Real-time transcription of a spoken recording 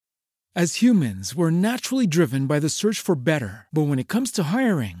As humans, we're naturally driven by the search for better. But when it comes to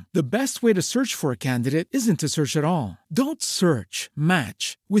hiring, the best way to search for a candidate isn't to search at all. Don't search,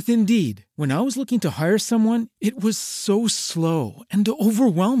 match with Indeed. When I was looking to hire someone, it was so slow and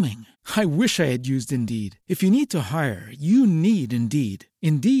overwhelming. I wish I had used Indeed. If you need to hire, you need Indeed.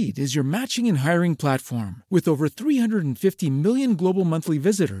 Indeed is your matching and hiring platform with over 350 million global monthly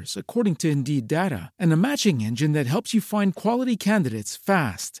visitors, according to Indeed data, and a matching engine that helps you find quality candidates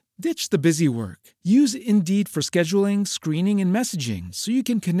fast. Ditch the busy work. Use Indeed for scheduling, screening, and messaging so you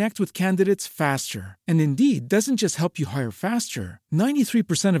can connect with candidates faster. And Indeed doesn't just help you hire faster.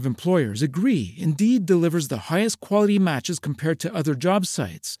 93% of employers agree Indeed delivers the highest quality matches compared to other job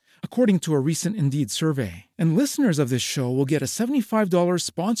sites, according to a recent Indeed survey. And listeners of this show will get a $75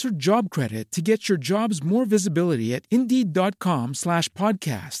 sponsored job credit to get your jobs more visibility at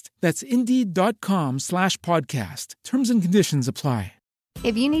Indeed.com/podcast. That's Indeed.com/podcast. Terms and conditions apply.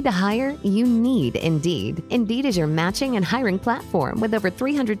 If you need to hire, you need Indeed. Indeed is your matching and hiring platform with over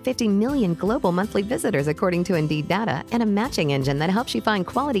 350 million global monthly visitors, according to Indeed data, and a matching engine that helps you find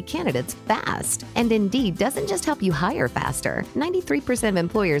quality candidates fast. And Indeed doesn't just help you hire faster. 93% of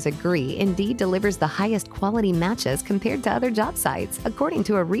employers agree Indeed delivers the highest quality matches compared to other job sites, according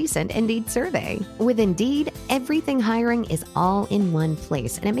to a recent Indeed survey. With Indeed, everything hiring is all in one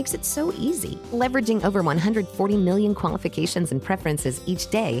place, and it makes it so easy. Leveraging over 140 million qualifications and preferences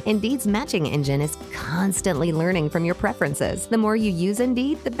each day, Indeed's matching engine is constantly learning from your preferences. The more you use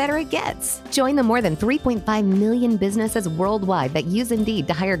Indeed, the better it gets. Join the more than 3.5 million businesses worldwide that use Indeed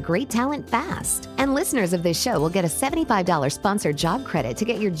to hire great talent fast. And listeners of this show will get a $75 sponsored job credit to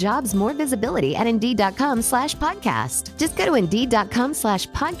get your jobs more visibility at Indeed.com/podcast. Just go to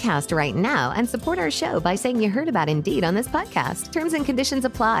Indeed.com/podcast right now and support our show by saying you heard about Indeed on this podcast. Terms and conditions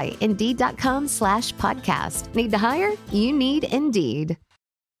apply. Indeed.com/podcast. Need to hire? You need Indeed.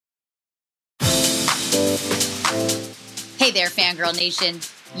 Hey there, Fangirl Nation.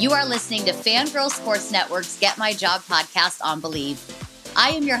 You are listening to Fangirl Sports Network's Get My Job podcast on Believe.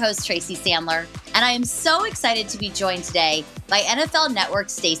 I am your host, Tracy Sandler, and I am so excited to be joined today by NFL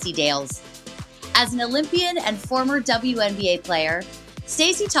Network's Stacey Dales. As an Olympian and former WNBA player,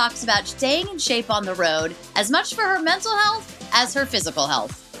 Stacey talks about staying in shape on the road as much for her mental health as her physical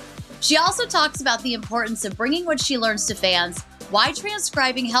health. She also talks about the importance of bringing what she learns to fans, why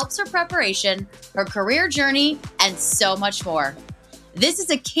transcribing helps her preparation, her career journey, and so much more. This is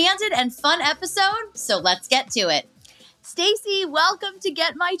a candid and fun episode, so let's get to it. Stacey, welcome to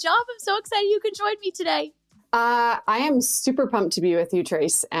Get My Job. I'm so excited you can join me today. I am super pumped to be with you,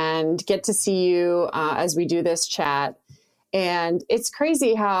 Trace, and get to see you as we do this chat. And it's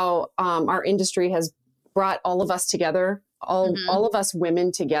crazy how our industry has brought all of us together, all of us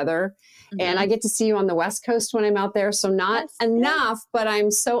women together. And I get to see you on the West Coast when I'm out there. So not enough, but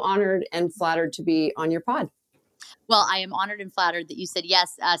I'm so honored and flattered to be on your pod. Well, I am honored and flattered that you said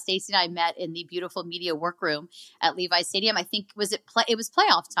yes. Stacey and I met in the beautiful media workroom at Levi Stadium. I think it was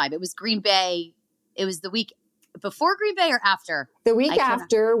playoff time. It was Green Bay. It was the week before Green Bay or after? The week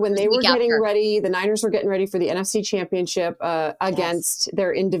after, when they were getting ready, the Niners were getting ready for the NFC Championship against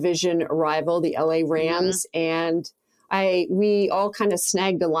their in-division rival, the LA Rams. And we all kind of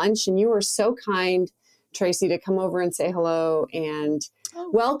snagged a lunch, and you were so kind, Tracy, to come over and say hello and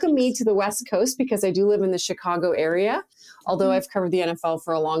welcome me to the West Coast, because I do live in the Chicago area. Although I've covered the NFL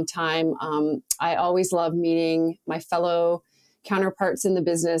for a long time, I always love meeting my fellow counterparts in the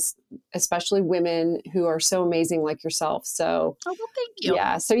business, especially women who are so amazing like yourself. So, well, thank you.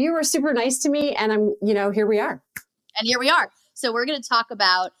 Yeah. So you were super nice to me, and here we are. And here we are. So we're going to talk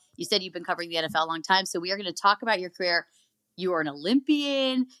about, you said you've been covering the NFL a long time. So we are going to talk about your career. You were an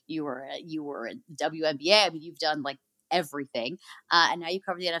Olympian. You were a WNBA. I mean, you've done like everything. And now you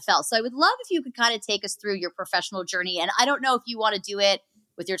cover the NFL. So I would love if you could kind of take us through your professional journey. And I don't know if you want to do it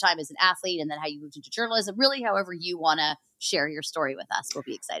with your time as an athlete and then how you moved into journalism, really however you want to share your story with us. We'll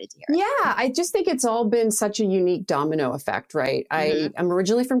be excited to hear it. Yeah, I just think it's all been such a unique domino effect, right? I'm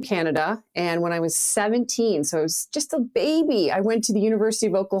originally from Canada, and when I was 17, so I was just a baby, I went to the University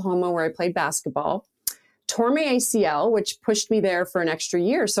of Oklahoma where I played basketball, tore my ACL, which pushed me there for an extra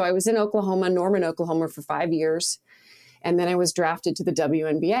year. So I was in Norman, Oklahoma for 5 years, and then I was drafted to the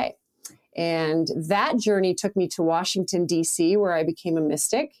WNBA. And that journey took me to Washington, D.C., where I became a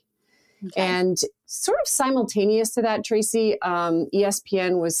Mystic. Okay. And sort of simultaneous to that, Tracy,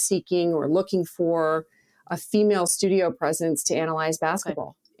 ESPN was seeking or looking for a female studio presence to analyze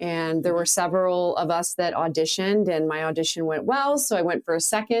basketball. Okay. And there were several of us that auditioned, and my audition went well. So I went for a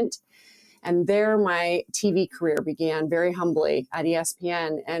second. And there my TV career began very humbly at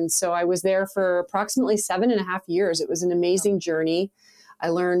ESPN. And so I was there for approximately 7.5 years. It was an amazing journey. I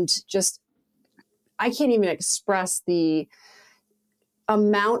learned I can't even express the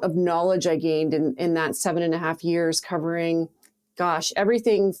amount of knowledge I gained in that 7.5 years covering,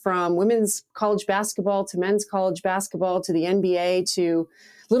 everything from women's college basketball to men's college basketball to the NBA to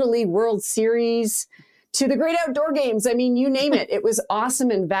Little League World Series to the great outdoor games. I mean, you name it. It was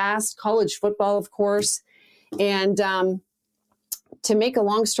awesome and vast. College football, of course. And to make a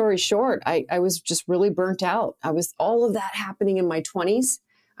long story short, I was just really burnt out. I was all of that happening in my 20s.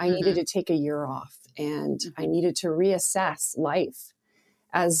 I needed to take a year off, and I needed to reassess life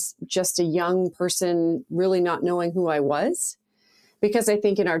as just a young person, really not knowing who I was. Because I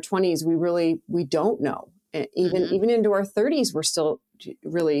think in our 20s, we don't know. Even into our 30s, we're still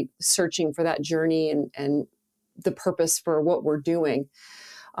really searching for that journey and the purpose for what we're doing.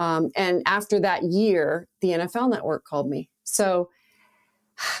 And after that year, the NFL Network called me. So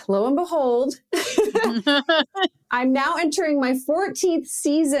lo and behold, I'm now entering my 14th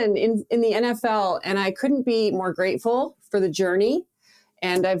season in the NFL, and I couldn't be more grateful for the journey.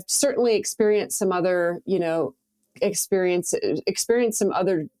 And I've certainly experienced some other, experienced some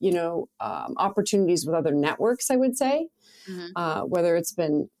other, opportunities with other networks, I would say, whether it's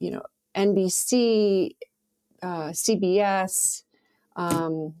been, NBC, CBS,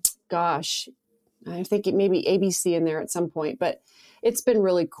 I think it may be ABC in there at some point, but it's been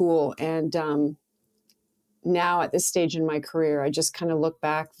really cool. And now at this stage in my career, I just kind of look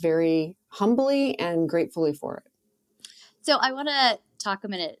back very humbly and gratefully for it. So I want to talk a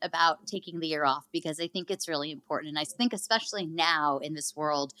minute about taking the year off, because I think it's really important. And I think especially now in this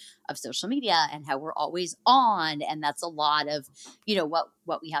world of social media and how we're always on, and that's a lot of,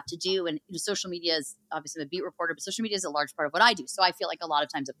 what we have to do. And social media is obviously I'm a beat reporter, but social media is a large part of what I do. So I feel like a lot of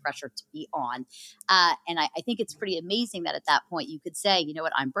times a pressure to be on. And I think it's pretty amazing that at that point you could say, you know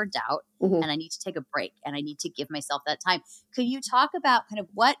what, I'm burnt out and I need to take a break and I need to give myself that time. Could you talk about kind of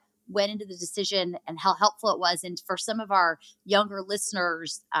what went into the decision and how helpful it was? And for some of our younger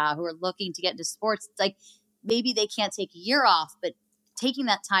listeners who are looking to get into sports, it's like maybe they can't take a year off, but taking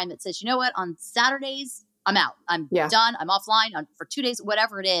that time that says, you know what, on Saturdays, I'm out. I'm done. I'm offline for 2 days,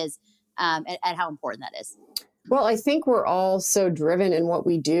 whatever it is, and how important that is. Well, I think we're all so driven in what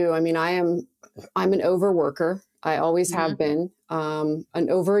we do. I mean, I'm an overworker. I always have been an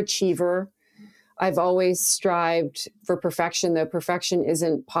overachiever. I've always strived for perfection, though perfection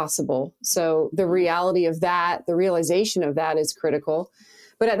isn't possible. So the reality of that, the realization of that is critical.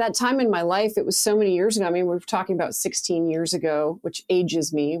 But at that time in my life, it was so many years ago. I mean, we're talking about 16 years ago, which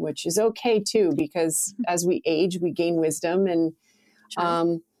ages me, which is okay too, because as we age, we gain wisdom. And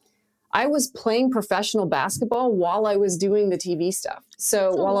I was playing professional basketball while I was doing the TV stuff.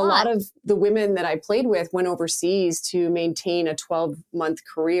 So while a lot of the women that I played with went overseas to maintain a 12-month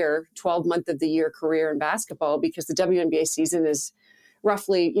of the year career in basketball, because the WNBA season is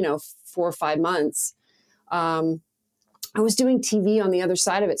roughly, 4 or 5 months. I was doing TV on the other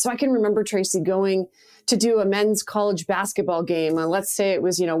side of it. So I can remember, Tracy, going to do a men's college basketball game. Let's say it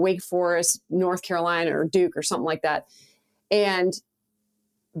was, Wake Forest, North Carolina, or Duke or something like that. And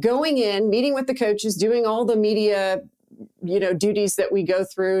going in, meeting with the coaches, doing all the media, duties that we go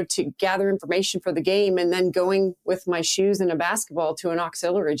through to gather information for the game, and then going with my shoes and a basketball to an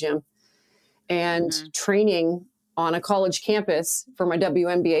auxiliary gym and training on a college campus for my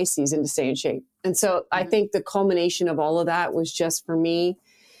WNBA season to stay in shape. And so I think the culmination of all of that was just for me,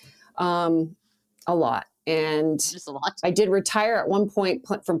 a lot. And just a lot. I did retire at one point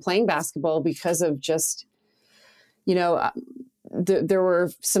from playing basketball because of just, there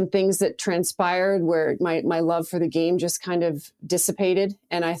were some things that transpired where my love for the game just kind of dissipated.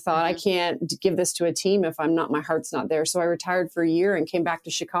 And I thought, I can't give this to a team if my heart's not there. So I retired for a year and came back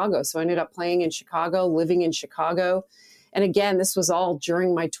to Chicago. So I ended up playing in Chicago, living in Chicago. And again, this was all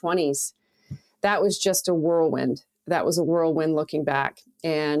during my 20s. That was just a whirlwind. That was a whirlwind looking back.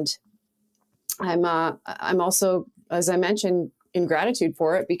 And I'm also, as I mentioned, in gratitude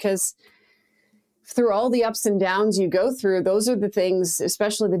for it, because through all the ups and downs you go through, those are the things,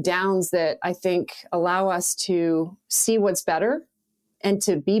 especially the downs, that I think allow us to see what's better and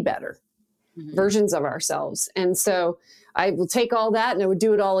to be better versions of ourselves. And so I will take all that, and I would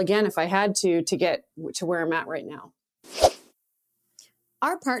do it all again if I had to get to where I'm at right now.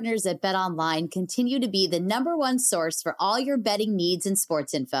 Our partners at BetOnline continue to be the #1 source for all your betting needs and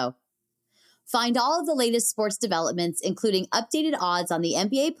sports info. Find all of the latest sports developments, including updated odds on the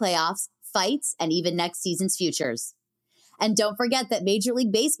NBA playoffs, fights, and even next season's futures. And don't forget that Major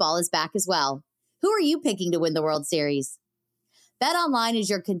League Baseball is back as well. Who are you picking to win the World Series? BetOnline is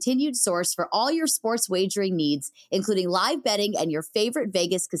your continued source for all your sports wagering needs, including live betting and your favorite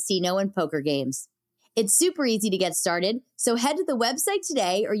Vegas casino and poker games. It's super easy to get started, so head to the website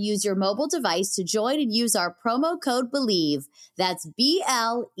today or use your mobile device to join and use our promo code BELIEVE. That's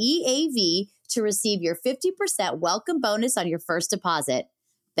BLEAV to receive your 50% welcome bonus on your first deposit.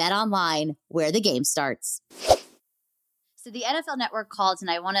 Bet online, where the game starts. So the NFL Network called,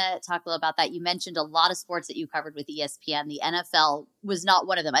 and I want to talk a little about that. You mentioned a lot of sports that you covered with ESPN. The NFL was not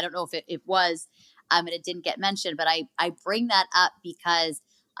one of them. I don't know if it was, and it didn't get mentioned, but I bring that up because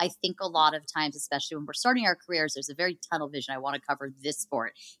I think a lot of times, especially when we're starting our careers, there's a very tunnel vision. I want to cover this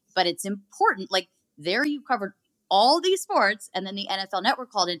sport, but it's important. Like there you covered all these sports, and then the NFL Network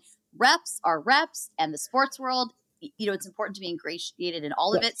called in. Reps are reps, and the sports world, it's important to be ingratiated in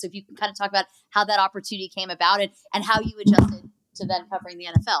all of it. So if you can kind of talk about how that opportunity came about and how you adjusted to then covering the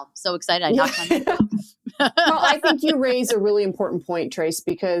NFL. So excited. I knocked on that. Well, I think you raise a really important point, Trace,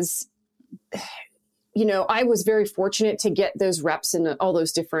 because I was very fortunate to get those reps in all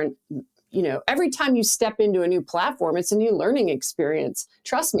those different, every time you step into a new platform, it's a new learning experience.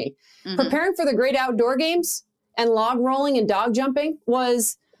 Trust me, preparing for the great outdoor games and log rolling and dog jumping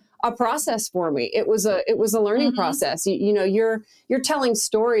was a process for me. It was a learning process. You're telling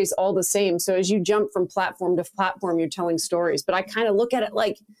stories all the same. So as you jump from platform to platform, you're telling stories. But I kind of look at it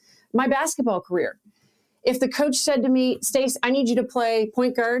like my basketball career. If the coach said to me, Stace, I need you to play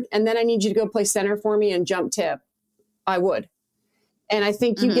point guard, and then I need you to go play center for me and jump tip, I would. And I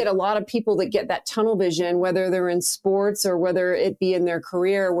think you get a lot of people that get that tunnel vision, whether they're in sports or whether it be in their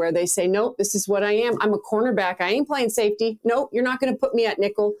career, where they say, nope, this is what I am. I'm a cornerback. I ain't playing safety. Nope, you're not going to put me at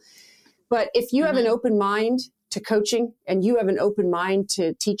nickel. But if you have an open mind to coaching and you have an open mind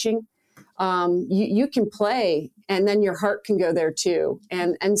to teaching, you can play, and then your heart can go there too.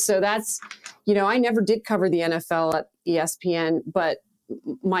 And so that's, I never did cover the NFL at ESPN, but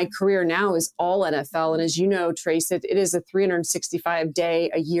my career now is all NFL. And as you know, Trace, it is a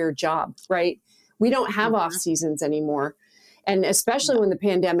 365-day-a-year job, right? We don't have off seasons anymore. And especially when the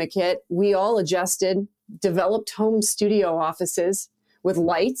pandemic hit, we all adjusted, developed home studio offices with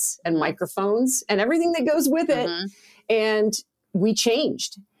lights and microphones and everything that goes with it. And we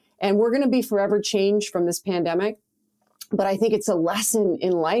changed. And we're going to be forever changed from this pandemic. But I think it's a lesson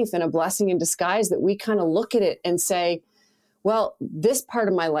in life and a blessing in disguise that we kind of look at it and say, well, this part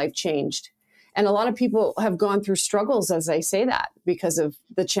of my life changed. And a lot of people have gone through struggles as I say that because of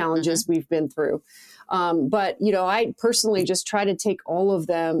the challenges we've been through. But, I personally just try to take all of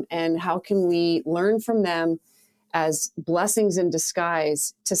them and how can we learn from them as blessings in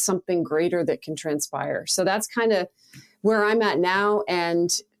disguise to something greater that can transpire. So that's kind of where I'm at now.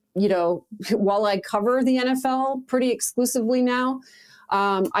 And, while I cover the NFL pretty exclusively now,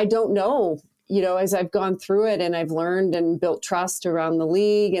 I don't know, as I've gone through it and I've learned and built trust around the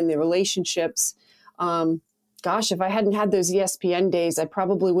league and the relationships, gosh, if I hadn't had those ESPN days, I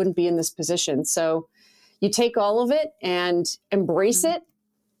probably wouldn't be in this position. So you take all of it and embrace it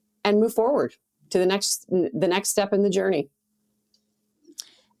and move forward to the next step in the journey.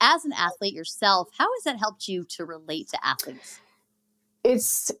 As an athlete yourself, how has that helped you to relate to athletes?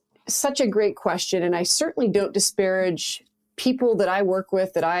 It's such a great question. And I certainly don't disparage people that I work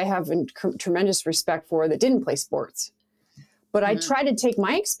with that I have tremendous respect for that didn't play sports. But I try to take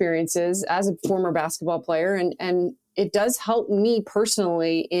my experiences as a former basketball player, and it does help me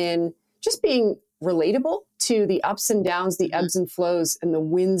personally in just being relatable to the ups and downs, the ebbs and flows, and the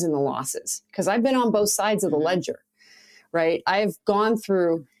wins and the losses. Because I've been on both sides of the ledger, right? I've gone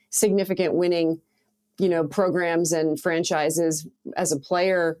through significant winning, programs and franchises as a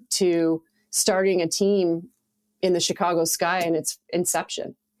player to starting a team in the Chicago Sky in its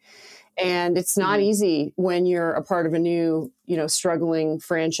inception. And it's not easy when you're a part of a new, struggling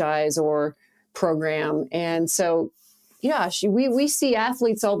franchise or program. And so, we see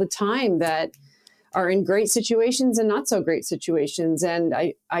athletes all the time that are in great situations and not so great situations. And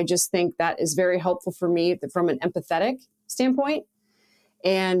I just think that is very helpful for me from an empathetic standpoint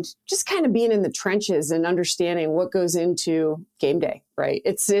and just kind of being in the trenches and understanding what goes into game day, right?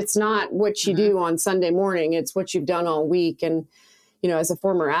 It's not what you do on Sunday morning. It's what you've done all week. And, as a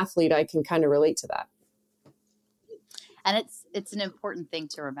former athlete, I can kind of relate to that. And it's an important thing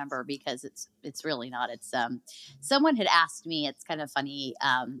to remember because it's really not. It's someone had asked me, it's kind of funny,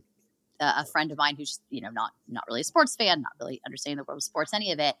 a friend of mine who's, not really a sports fan, not really understanding the world of sports,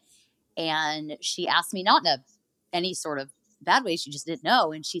 any of it. And she asked me, not in any sort of bad way, she just didn't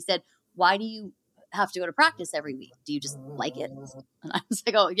know. And she said, why do you have to go to practice every week? Do you just like it? And I was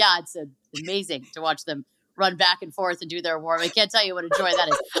like, oh yeah, it's amazing to watch them run back and forth and do their warm. I can't tell you what a joy that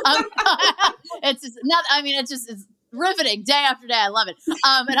is. It's riveting day after day. I love it.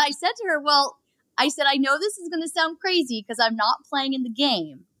 And I said to her, I know this is going to sound crazy because I'm not playing in the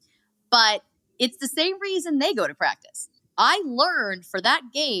game, but it's the same reason they go to practice. I learned for that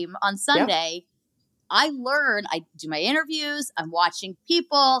game on Sunday, I do my interviews, I'm watching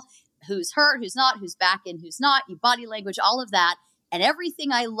people, who's hurt, who's not, who's back in, who's not, your body language, all of that. And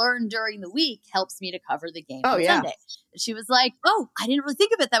everything I learned during the week helps me to cover the game on Sunday. She was like, oh, I didn't really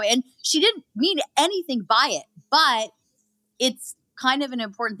think of it that way. And she didn't mean anything by it, but it's kind of an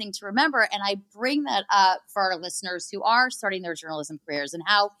important thing to remember. And I bring that up for our listeners who are starting their journalism careers and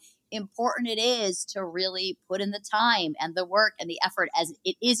how important it is to really put in the time and the work and the effort, as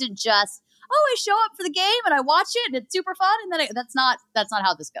it isn't just, oh, I show up for the game and I watch it and it's super fun. And then that's not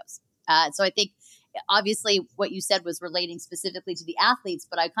how this goes. So I think obviously what you said was relating specifically to the athletes,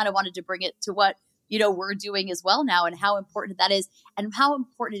 but I kind of wanted to bring it to what, we're doing as well now and how important that is and how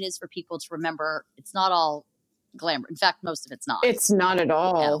important it is for people to remember it's not all glamour. In fact, most of it's not. It's not at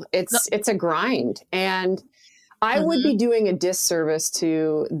all. It's a grind. And I would be doing a disservice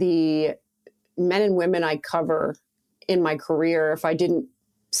to the men and women I cover in my career if I didn't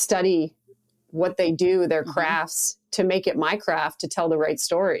study what they do, their crafts, to make it my craft to tell the right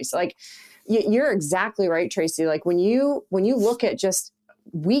stories. Like you're exactly right, Tracy. Like when you look at just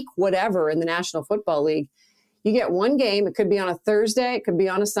week whatever in the National Football League, you get one game. It could be on a Thursday, it could be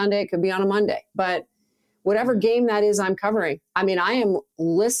on a Sunday, it could be on a Monday. But whatever game that is I'm covering, I mean, I am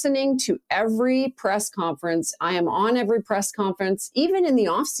listening to every press conference. I am on every press conference, even in the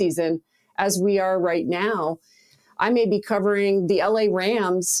off season, as we are right now. I may be covering the LA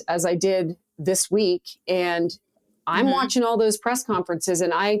Rams as I did this week, and I'm watching all those press conferences.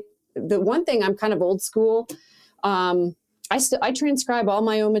 And the one thing, I'm kind of old school. I transcribe all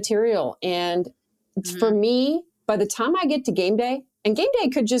my own material. And for me, by the time I get to game day, and game day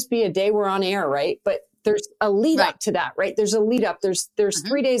could just be a day we're on air, right? But there's a lead up to that, right? There's a lead up. There's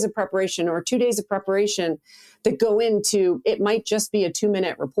 3 days of preparation or 2 days of preparation that go into, it might just be a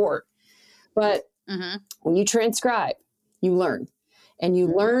 2-minute report. But when you transcribe, you learn. And you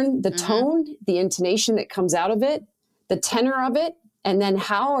learn the tone, the intonation that comes out of it, the tenor of it, and then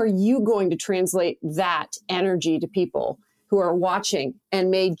how are you going to translate that energy to people who are watching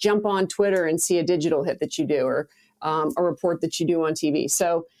and may jump on Twitter and see a digital hit that you do or a report that you do on TV.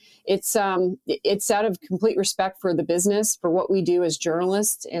 So it's out of complete respect for the business, for what we do as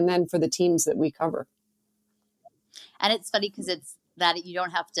journalists, and then for the teams that we cover. And it's funny because it's that you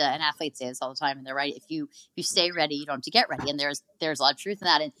don't have to, and athletes say this all the time, and they're right. If you stay ready, you don't have to get ready. And there's a lot of truth in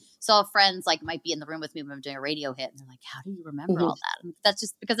that. And so friends like might be in the room with me when I'm doing a radio hit, and they're like, how do you remember all that? And that's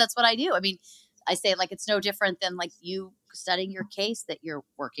just because that's what I do. I mean, I say like, it's no different than like you studying your case that you're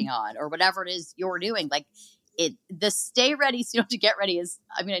working on or whatever it is you're doing. Like the stay ready so you don't have to get ready is,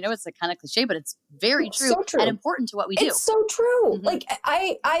 I mean, I know it's a kind of cliche, but it's very true, so true and important to what we do. It's so true. Like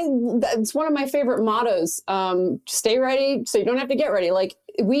it's one of my favorite mottos. Stay ready so you don't have to get ready. Like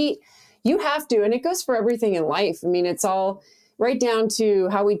you have to, and it goes for everything in life. I mean, it's all right down to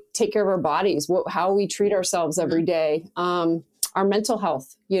how we take care of our bodies, how we treat ourselves every day, our mental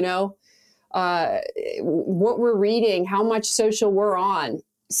health, what we're reading, how much social we're on.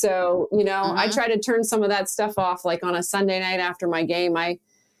 So, I try to turn some of that stuff off, like on a Sunday night after my game.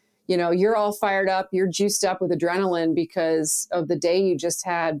 You're all fired up, you're juiced up with adrenaline because of the day you just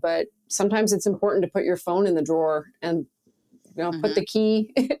had. But sometimes it's important to put your phone in the drawer and, put the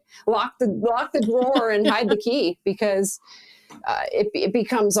key, lock the drawer and hide the key, because it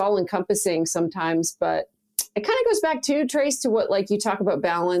becomes all encompassing sometimes. But it kind of goes back to, Trace, to what, like, you talk about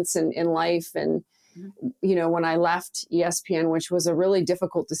balance in life. And, when I left ESPN, which was a really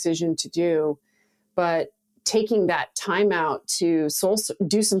difficult decision to do, but taking that time out to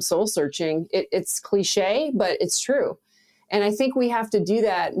do some soul searching, it's cliche, but it's true. And I think we have to do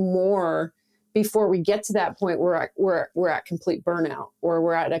that more before we get to that point where we're at complete burnout, or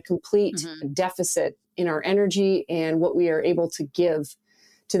we're at a complete deficit in our energy and what we are able to give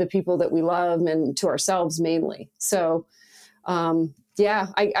to the people that we love and to ourselves mainly. So, I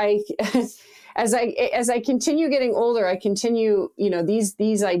as I continue getting older, I continue,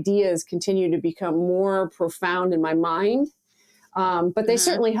 these ideas continue to become more profound in my mind. But they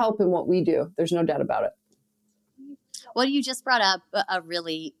certainly help in what we do. There's no doubt about it. Well, you just brought up a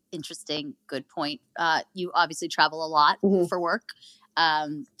really interesting, good point. You obviously travel a lot for work.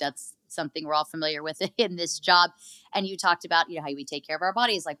 That's something we're all familiar with in this job. And you talked about, how we take care of our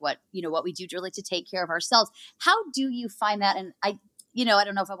bodies, like what we do really to take care of ourselves. How do you find that? And I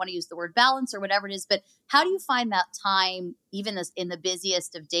don't know if I want to use the word balance or whatever it is, but how do you find that time, even in the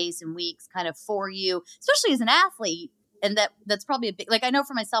busiest of days and weeks, kind of for you, especially as an athlete? And that's probably a big, like, I know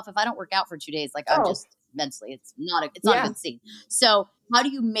for myself, if I don't work out for 2 days, like I'm just mentally, it's not a good scene. So how do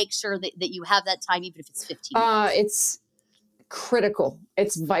you make sure that you have that time, even if it's 15 minutes? It's critical.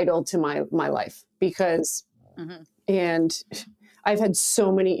 It's vital to my life because, and I've had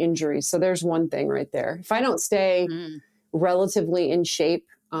so many injuries. So there's one thing right there. If I don't stay relatively in shape,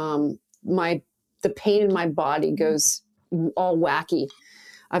 the pain in my body goes all wacky.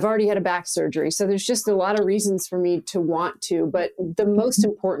 I've already had a back surgery. So there's just a lot of reasons for me to want to, but the most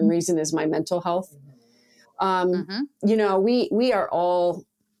important reason is my mental health. You know, we are all,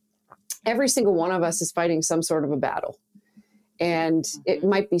 every single one of us is fighting some sort of a battle. And it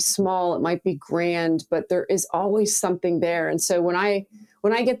might be small, it might be grand, but there is always something there. And so when I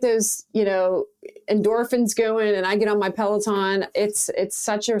get those, you know, endorphins going and I get on my Peloton, it's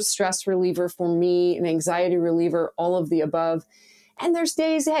such a stress reliever for me, an anxiety reliever, all of the above. And there's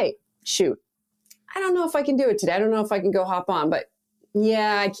days, hey, shoot, I don't know if I can do it today. I don't know if I can go hop on, but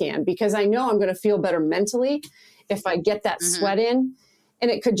yeah, I can, because I know I'm going to feel better mentally if I get that sweat in. And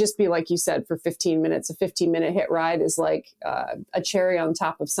it could just be, like you said, for 15 minutes, a 15-minute hit ride is like a cherry on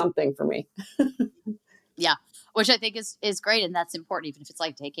top of something for me. Yeah, which I think is great. And that's important, even if it's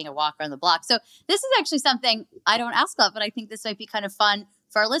like taking a walk around the block. So this is actually something I don't ask about, but I think this might be kind of fun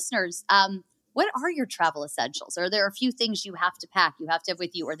for our listeners. What are your travel essentials? Are there a few things you have to pack, you have to have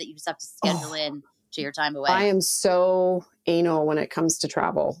with you, or that you just have to schedule in to your time away? I am so anal when it comes to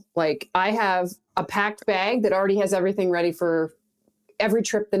travel. Like, I have a packed bag that already has everything ready for every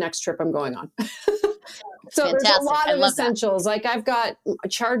trip, the next trip I'm going on. So Fantastic. There's a lot of essentials. That. Like, I've got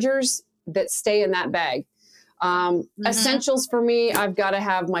chargers that stay in that bag. Essentials for me, I've got to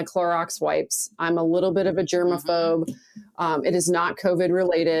have my Clorox wipes. I'm a little bit of a germaphobe. It is not COVID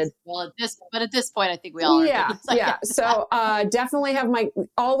related. Well, at this point, I think we all are. Yeah. So definitely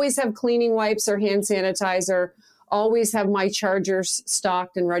always have cleaning wipes or hand sanitizer. Always have my chargers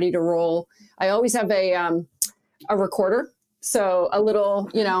stocked and ready to roll. I always have a recorder. So a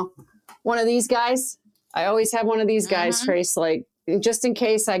little, you know, one of these guys. I always have one of these guys, Trace, like, just in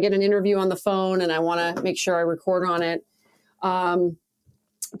case I get an interview on the phone and I want to make sure I record on it.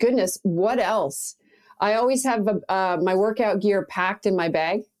 Goodness, what else? I always have my workout gear packed in my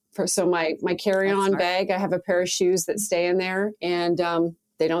bag. So my carry-on bag, I have a pair of shoes that stay in there, and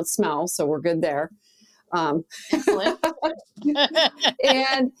they don't smell, so we're good there. Excellent.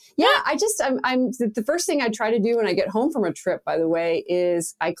 And yeah, I'm the first thing I try to do when I get home from a trip, by the way,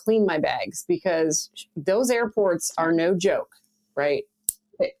 is I clean my bags, because those airports are no joke, right?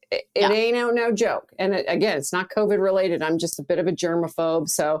 It ain't no joke. And again, it's not COVID related. I'm just a bit of a germaphobe.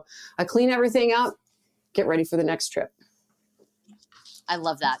 So I clean everything up, get ready for the next trip. I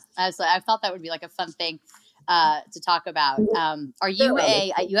love that. I thought that would be like a fun thing to talk about. Are you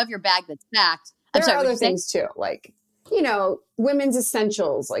you have your bag that's packed? There are other things too, like, you know, women's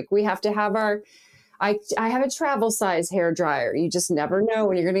essentials. Like, we have to have I have a travel size hair dryer. You just never know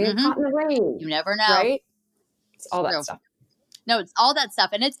when you're going to get caught in the rain. You never know. Right? It's all that stuff. No, it's all that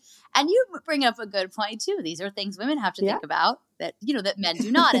stuff. And you bring up a good point too. These are things women have to think about that, you know, that men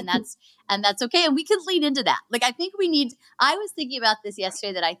do not. And that's okay. And we could lean into that. Like, I was thinking about this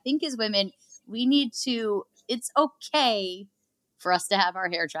yesterday, that I think as women, it's okay for us to have our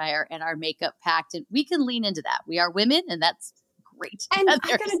hair dryer and our makeup packed, and we can lean into that. We are women, and that's great. And I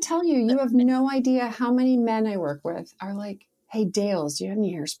got to tell you, you have no idea how many men I work with are like, "Hey, Dales, do you have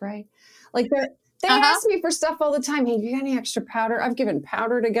any hairspray?" Like, they ask me for stuff all the time. "Hey, do you got any extra powder?" I've given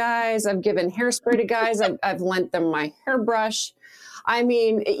powder to guys. I've given hairspray to guys. I've lent them my hairbrush. I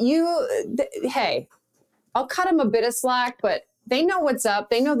mean, hey, I'll cut them a bit of slack, but they know what's up.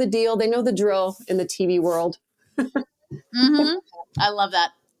 They know the deal. They know the drill in the TV world. I love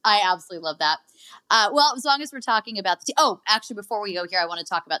that. I absolutely love that. Well, as long as we're talking about actually, before we go here, I want to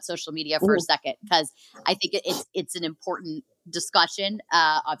talk about social media for a second, because I think it's an important discussion.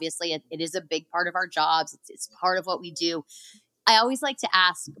 Obviously, it is a big part of our jobs. It's part of what we do. I always like to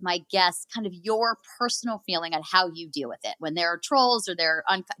ask my guests kind of your personal feeling on how you deal with it when there are trolls or do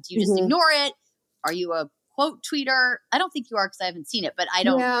you just ignore it? Are you a quote tweeter? I don't think you are, because I haven't seen it, but I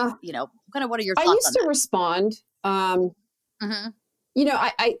don't, kind of what are your thoughts on that? I used to respond. You know,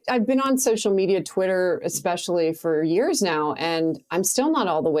 I've been on social media, Twitter especially, for years now, and I'm still not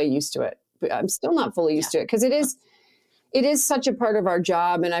all the way used to it. I'm still not fully used to it, because it is such a part of our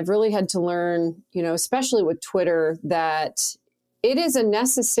job. And I've really had to learn, you know, especially with Twitter, that it is a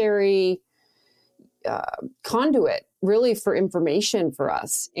necessary conduit really for information for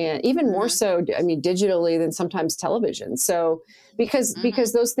us, and even more so, I mean, digitally than sometimes television. So because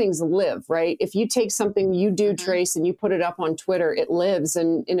those things live, right? If you take something you do, Trace, and you put it up on Twitter, it lives.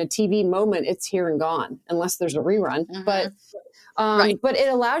 And in a TV moment, it's here and gone, unless there's a rerun. But it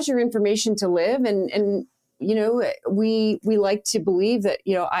allows your information to live. And you know, we like to believe that,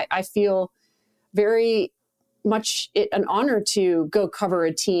 you know, I feel very an honor to go cover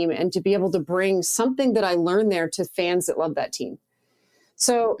a team and to be able to bring something that I learned there to fans that love that team.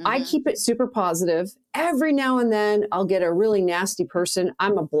 So I keep it super positive. Every now and then I'll get a really nasty person.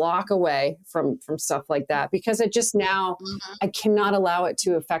 I'm a block away from stuff like that because I just now I cannot allow it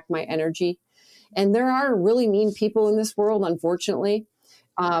to affect my energy. And there are really mean people in this world, unfortunately.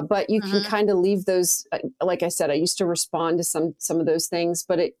 But you can kind of leave those. Like I said, I used to respond to some of those things,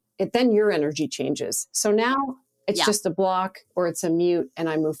 but it then your energy changes. So now it's just a block or it's a mute, and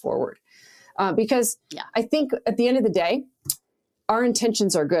I move forward because I think at the end of the day, our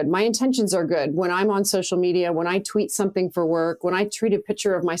intentions are good. My intentions are good. When I'm on social media, when I tweet something for work, when I tweet a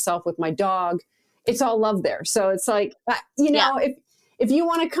picture of myself with my dog, it's all love there. So it's like, if you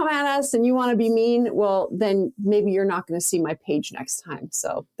want to come at us and you want to be mean, well, then maybe you're not going to see my page next time.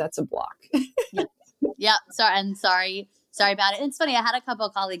 So that's a block. Yeah. Sorry about it. And it's funny. I had a couple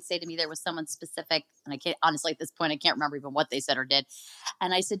of colleagues say to me, there was someone specific, and I can't, honestly, at this point, I can't remember even what they said or did.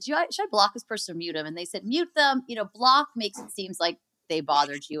 And I said, should I block this person or mute them? And they said, mute them. Block makes it seem like they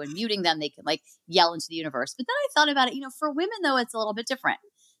bothered you, and muting them, they can like yell into the universe. But then I thought about it, for women though, it's a little bit different.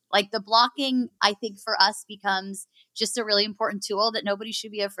 Like the blocking, I think for us becomes just a really important tool that nobody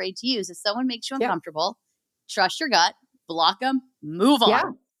should be afraid to use. If someone makes you uncomfortable, trust your gut, block them, move on.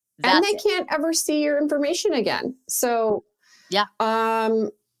 Yeah. And they can't ever see your information again. So,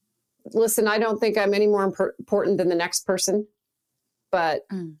 listen, I don't think I'm any more important than the next person, but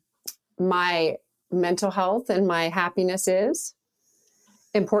my mental health and my happiness is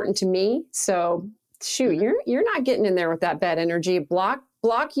important to me. So shoot, you're not getting in there with that bad energy. Block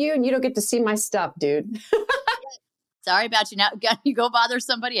you, and you don't get to see my stuff, dude. Sorry about you. Now you go bother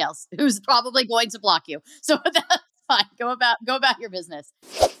somebody else who's probably going to block you. So that's fine. Go about your business.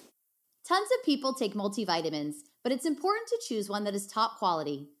 Tons of people take multivitamins, but it's important to choose one that is top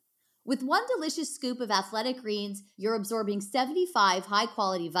quality. With one delicious scoop of Athletic Greens, you're absorbing 75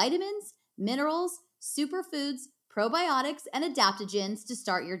 high-quality vitamins, minerals, superfoods, probiotics, and adaptogens to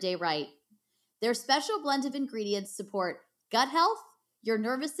start your day right. Their special blend of ingredients support gut health, your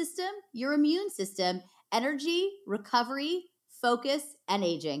nervous system, your immune system, energy, recovery, focus, and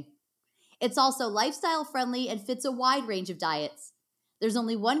aging. It's also lifestyle-friendly and fits a wide range of diets. There's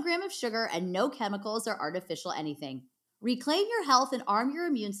only 1 gram of sugar and no chemicals or artificial anything. Reclaim your health and arm your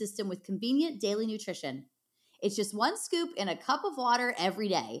immune system with convenient daily nutrition. It's just 1 scoop in a cup of water every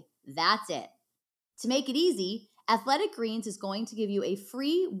day. That's it. To make it easy, Athletic Greens is going to give you a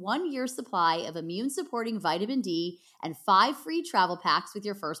free 1-year supply of immune-supporting vitamin D and 5 free travel packs with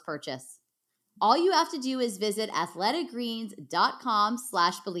your first purchase. All you have to do is visit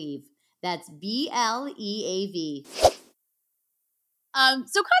athleticgreens.com/believe. That's BLEAV.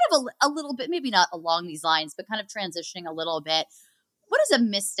 So kind of a little bit, maybe not along these lines, but kind of transitioning a little bit. What is a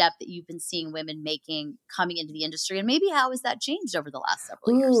misstep that you've been seeing women making coming into the industry? And maybe how has that changed over the last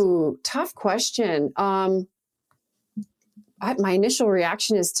several years? Ooh, tough question. My initial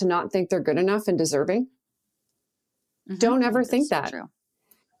reaction is to not think they're good enough and deserving. Don't ever think that. True.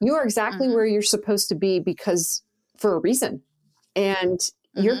 You are exactly where you're supposed to be for a reason. And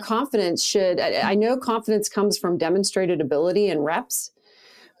your confidence I know confidence comes from demonstrated ability and reps,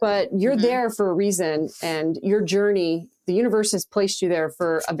 but you're there for a reason, and your journey, the universe has placed you there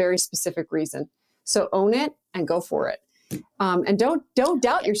for a very specific reason. So own it and go for it. And don't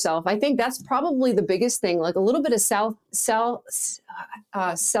doubt yourself. I think that's probably the biggest thing, like a little bit of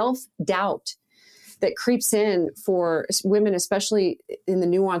self-doubt that creeps in for women, especially in the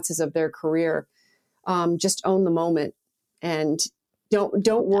nuances of their career. Just own the moment and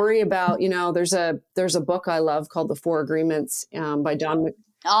don't worry about, there's a book I love called The 4 Agreements by Don.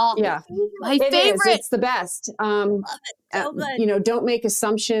 Oh, yeah, my favorite. It's the best. Love it. So good. Don't make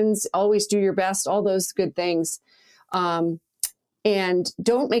assumptions, always do your best, all those good things. And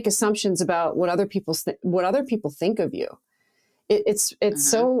don't make assumptions about what other people think of you. It's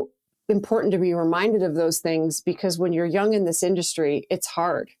so important to be reminded of those things, because when you're young in this industry, it's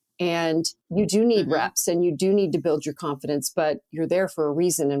hard. And you do need reps, and you do need to build your confidence, but you're there for a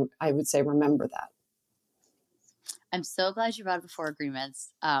reason. And I would say, remember that. I'm so glad you brought up the 4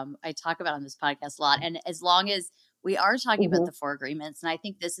 agreements. I talk about on this podcast a lot. And as long as we are talking about the 4 agreements, and I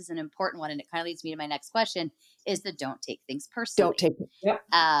think this is an important one, and it kind of leads me to my next question, is the don't take things personally. Don't take it. Yep.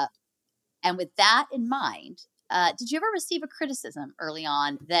 And with that in mind, did you ever receive a criticism early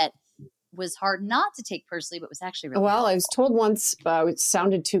on that was hard not to take personally, but was actually really helpful? I was told once it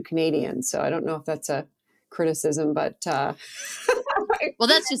sounded too Canadian, so I don't know if that's a criticism, but well,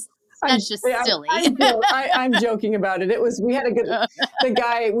 that's just silly. I'm joking about it. We had a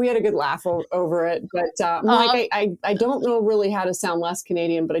good laugh over it, but I don't know really how to sound less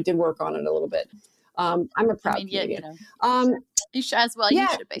Canadian, but I did work on it a little bit. I'm a proud Canadian. You should as well.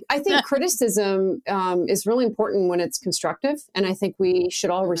 Yeah, you should be. I think criticism is really important when it's constructive, and I think we should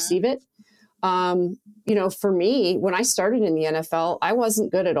all receive it. For me, when I started in the NFL, I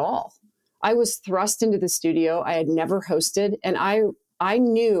wasn't good at all. I was thrust into the studio. I had never hosted, and I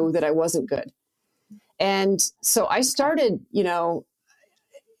knew that I wasn't good. And so I started,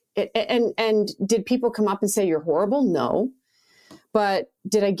 and did people come up and say, you're horrible? No. But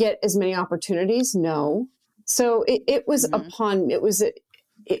did I get as many opportunities? No. So it was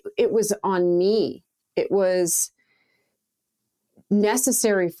it was on me. It was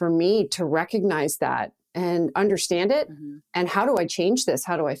necessary for me to recognize that and understand it. And how do I change this?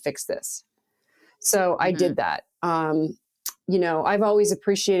 How do I fix this? So I did that. I've always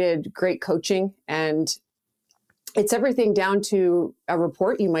appreciated great coaching, and it's everything down to a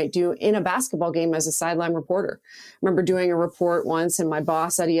report you might do in a basketball game as a sideline reporter. I remember doing a report once, and my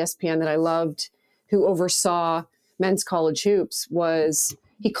boss at ESPN that I loved, who oversaw men's college hoops,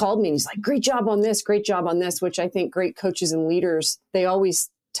 he called me and he's like, great job on this, which I think great coaches and leaders, they always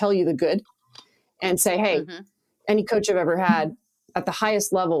tell you the good and say, hey, any coach I've ever had at the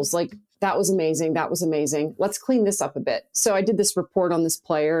highest levels, like, that was amazing. Let's clean this up a bit. So I did this report on this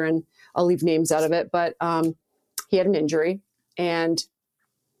player, and I'll leave names out of it, but he had an injury, and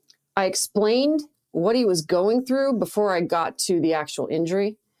I explained what he was going through before I got to the actual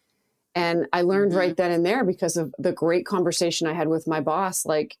injury. And I learned right then and there, because of the great conversation I had with my boss,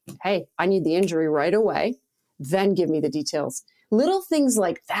 like, hey, I need the injury right away, then give me the details. Little things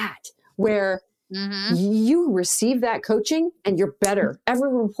like that, where you receive that coaching and you're better. Every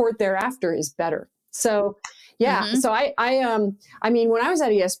report thereafter is better. So, yeah. So I mean, when I was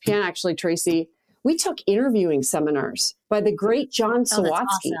at ESPN, actually, Tracy, we took interviewing seminars by the great John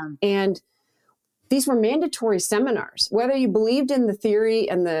Sawatsky. Awesome. And these were mandatory seminars, whether you believed in the theory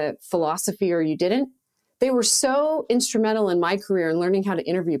and the philosophy or you didn't. They were so instrumental in my career in learning how to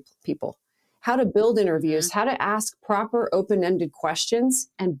interview people, how to build interviews, how to ask proper open-ended questions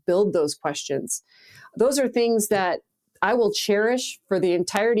and build those questions. Those are things that I will cherish for the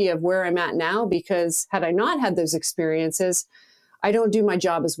entirety of where I'm at now, because had I not had those experiences, I don't do my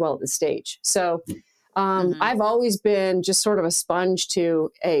job as well at the stage. So I've always been just sort of a sponge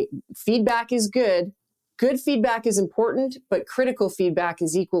to, hey, feedback is good. Good feedback is important, but critical feedback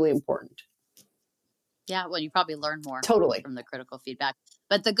is equally important. Yeah, well, you probably learn more from the critical feedback,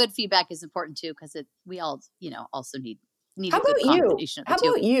 but the good feedback is important too, because we all, also need How a good about you? combination of the How two.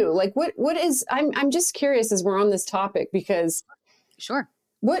 about you? Like, what is? I'm just curious as we're on this topic, because sure.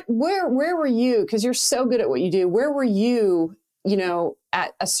 Where were you? Because you're so good at what you do. Where were you?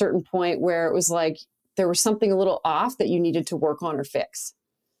 At a certain point where it was like there was something a little off that you needed to work on or fix.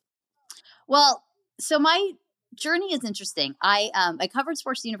 Well, so my journey is interesting. I covered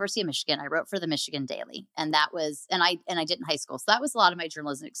sports at the University of Michigan. I wrote for the Michigan Daily, and that was, and I did in high school. So that was a lot of my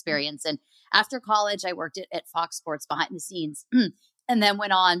journalism experience. And after college, I worked at Fox Sports behind the scenes, and then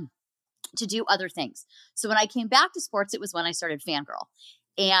went on to do other things. So when I came back to sports, it was when I started Fangirl.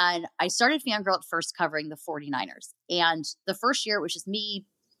 And I started Fangirl at first covering the 49ers. And the first year, it was just me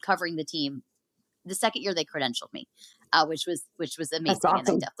covering the team. The second year, they credentialed me, which was amazing. That's awesome. And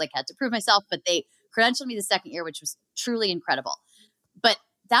I definitely had to prove myself, but they credentialed me the second year, which was truly incredible. But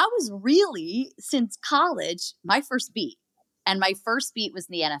that was really, since college, my first beat. And my first beat was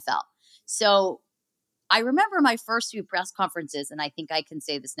in the NFL. So I remember my first few press conferences, and I think I can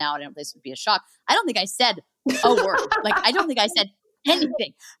say this now, and I don't think this would be a shock. I don't think I said a word. I don't think I said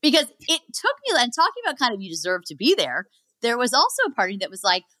anything, because it took me, and talking about kind of you deserve to be there, there was also a party that was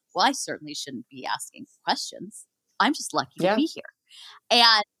like, well, I certainly shouldn't be asking questions. I'm just lucky to be here.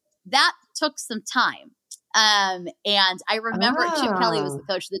 And that took some time. And I remember Chip Kelly was the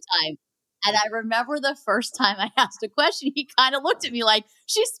coach at the time. And I remember the first time I asked a question, he kind of looked at me like,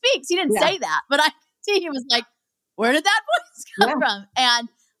 she speaks. He didn't say that, but I see he was like, where did that voice come from?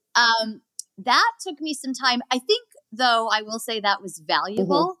 And that took me some time. I think, though, I will say that was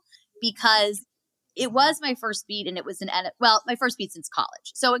valuable because it was my first beat, and it was my first beat since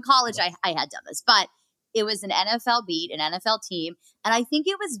college. So in college, I had done this, but it was an NFL beat, an NFL team. And I think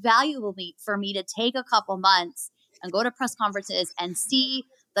it was valuable for me to take a couple months and go to press conferences and see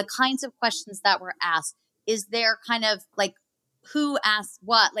the kinds of questions that were asked. Is there kind of like who asked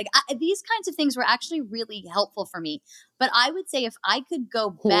what? These kinds of things were actually really helpful for me. But I would say if I could go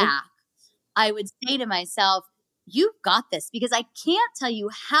back, I would say to myself, you've got this, because I can't tell you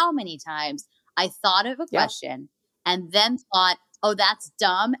how many times I thought of a question and then thought, oh, that's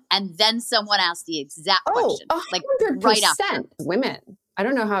dumb. And then someone asked the exact question. 100%. Right after. Women. I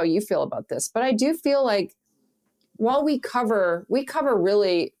don't know how you feel about this, but I do feel like while we cover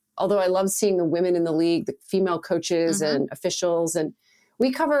really although I love seeing the women in the league, the female coaches and officials. And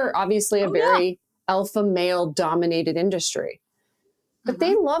we cover obviously a very alpha male dominated industry. But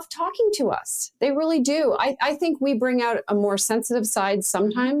they love talking to us. They really do. I think we bring out a more sensitive side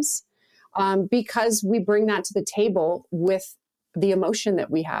sometimes because we bring that to the table with the emotion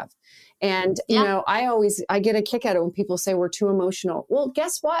that we have. And, you know, I get a kick out of it when people say we're too emotional. Well,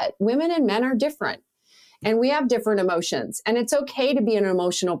 guess what? Women and men are different and we have different emotions, and it's okay to be an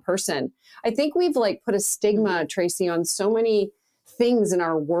emotional person. I think we've like put a stigma, Tracy, on so many things in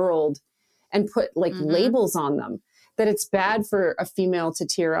our world and put like labels on them that it's bad for a female to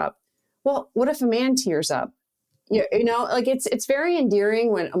tear up. Well, what if a man tears up? You know, like it's very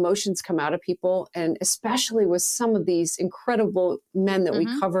endearing when emotions come out of people, and especially with some of these incredible men that we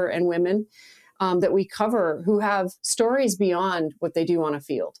cover and women that we cover who have stories beyond what they do on a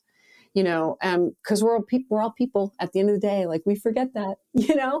field, you know, because we're all people at the end of the day. Like we forget that,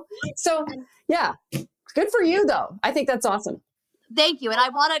 you know? So yeah, good for you though. I think that's awesome. Thank you. And I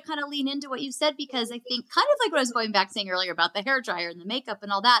want to kind of lean into what you said, because I think kind of like what I was going back saying earlier about the hair dryer and the makeup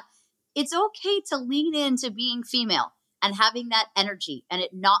and all that. It's okay to lean into being female and having that energy and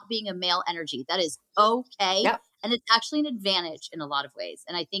it not being a male energy. That is okay. Yep. And it's actually an advantage in a lot of ways.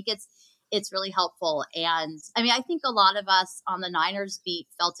 And I think it's really helpful. And I mean, I think a lot of us on the Niners beat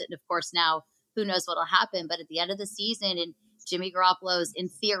felt it. And of course, now who knows what'll happen. But at the end of the season, in Jimmy Garoppolo's, in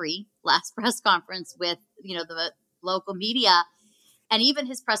theory, last press conference with, you know, the local media, and even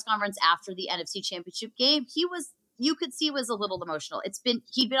his press conference after the NFC Championship game, you could see was a little emotional.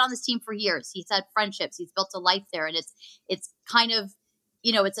 He'd been on this team for years. He's had friendships. He's built a life there. And it's kind of,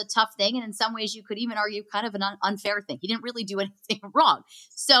 you know, it's a tough thing. And in some ways you could even argue kind of an unfair thing. He didn't really do anything wrong.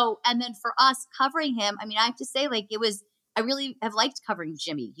 So, and then for us covering him, I mean, I have to say, like, I really have liked covering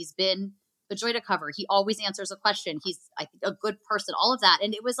Jimmy. He's been a joy to cover. He always answers a question. He's, I think, a good person, all of that.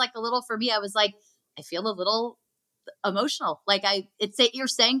 And it was like a little, for me, I was like, I feel a little emotional. Like you're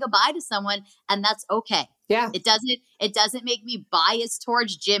saying goodbye to someone, and that's okay. Yeah. It doesn't make me biased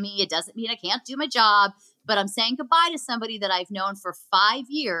towards Jimmy. It doesn't mean I can't do my job, but I'm saying goodbye to somebody that I've known for 5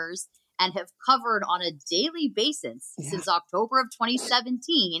 years and have covered on a daily basis since October of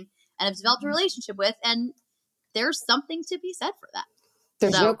 2017 and have developed a relationship with. And there's something to be said for that.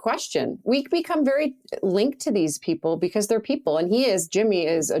 There's no question. We become very linked to these people because they're people, and Jimmy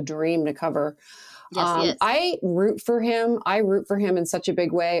is a dream to cover. Yes, he is. I root for him. I root for him in such a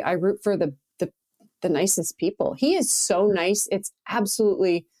big way. I root for the nicest people. He is so nice. It's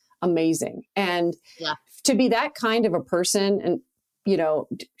absolutely amazing. And to be that kind of a person, and, you know,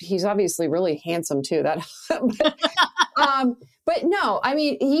 he's obviously really handsome too. But no, I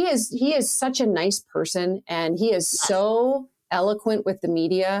mean, he is such a nice person, and he is so eloquent with the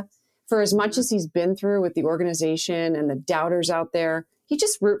media. For as much as he's been through with the organization and the doubters out there, you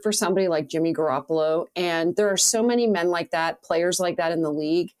just root for somebody like Jimmy Garoppolo. And there are so many men like that, players like that in the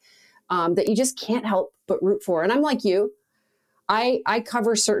league, that you just can't help but root for. And I'm like you, I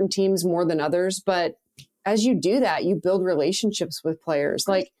cover certain teams more than others, but as you do that, you build relationships with players.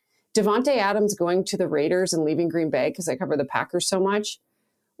 Like Davante Adams going to the Raiders and leaving Green Bay, because I cover the Packers so much,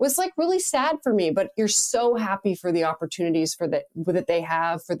 was like really sad for me. But you're so happy for the opportunities that they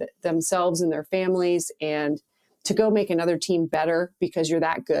have for themselves and their families, and to go make another team better because you're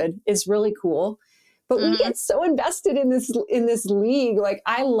that good is really cool. But we get so invested in this league. Like,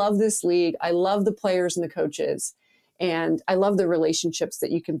 I love this league. I love the players and the coaches, and I love the relationships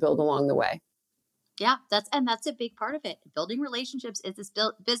that you can build along the way. Yeah, that's a big part of it. Building relationships is this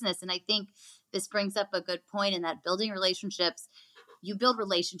business. And I think this brings up a good point in that building relationships, you build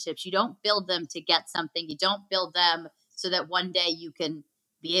relationships. You don't build them to get something. You don't build them so that one day you can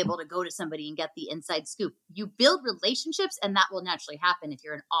be able to go to somebody and get the inside scoop. You build relationships, and that will naturally happen if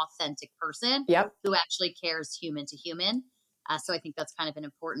you're an authentic person who actually cares human to human. So I think that's kind of an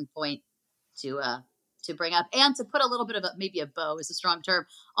important point to bring up, and to put a little bit of maybe a bow is a strong term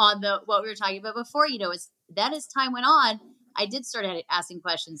on what we were talking about before. You know, as time went on, I did start asking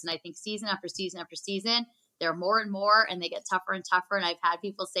questions, and I think season after season after season, there are more and more, and they get tougher and tougher. And I've had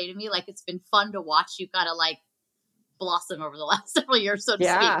people say to me, like, it's been fun to watch you kind of like blossom over the last several years, so to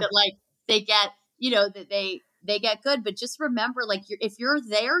speak, that like they get, you know, that they get good. But just remember, like, if you're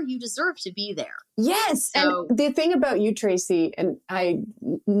there, you deserve to be there. Yes. So, and the thing about you, Tracy, and I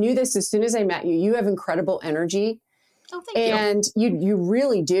knew this as soon as I met you, you have incredible energy. Oh, thank you. And you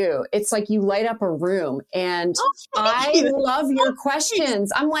really do. It's like you light up a room, and I love your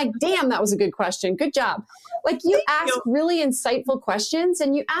questions. I'm like, damn, that was a good question. Good job. Like, you ask really insightful questions,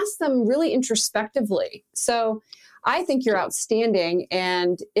 and you ask them really introspectively. So I think you're outstanding,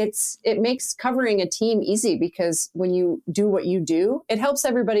 and it makes covering a team easy because when you do what you do, it helps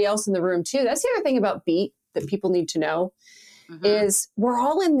everybody else in the room too. That's the other thing about Beat that people need to know is we're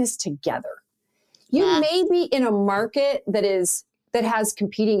all in this together. You may be in a market that has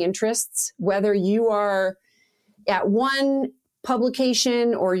competing interests, whether you are at one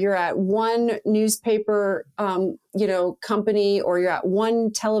publication or you're at one newspaper, company, or you're at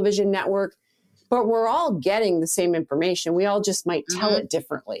one television network, but we're all getting the same information. We all just might tell it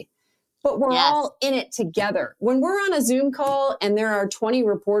differently, but we're all in it together. When we're on a Zoom call and there are 20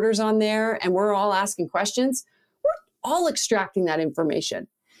 reporters on there and we're all asking questions, we're all extracting that information.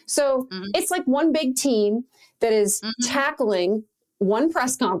 So it's like one big team that is tackling one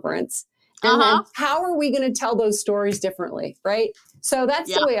press conference. And then how are we going to tell those stories differently, right? So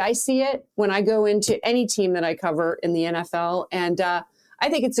that's the way I see it when I go into any team that I cover in the NFL. And I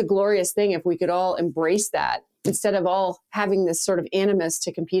think it's a glorious thing if we could all embrace that instead of all having this sort of animus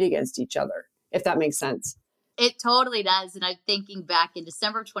to compete against each other, if that makes sense. It totally does. And I'm thinking back in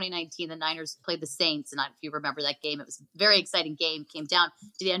December of 2019, the Niners played the Saints. And if you remember that game, it was a very exciting game. Came down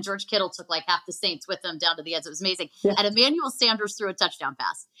to the end. George Kittle took like half the Saints with him down to the end. It was amazing. Yeah. And Emmanuel Sanders threw a touchdown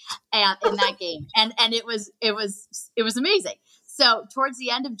pass in that game. And it was amazing. So towards the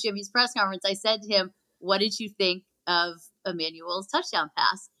end of Jimmy's press conference, I said to him, "What did you think of Emmanuel's touchdown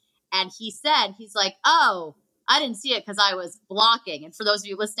pass?" And he said, he's like, "Oh, I didn't see it because I was blocking." And for those of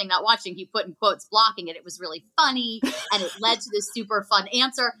you listening, not watching, he put in quotes blocking it. It was really funny. And it led to this super fun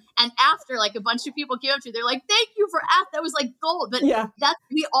answer. And after like a bunch of people came up to you, they're like, "Thank you for asking." That was like gold. But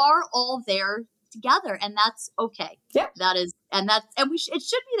we are all there together, and that's okay. Yeah. It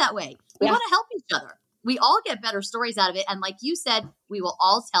should be that way. We want to help each other. We all get better stories out of it. And like you said, we will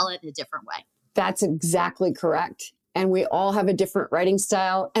all tell it in a different way. That's exactly correct. And we all have a different writing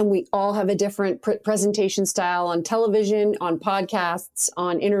style, and we all have a different presentation style on television, on podcasts,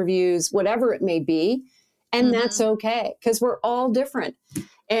 on interviews, whatever it may be. And that's okay because we're all different.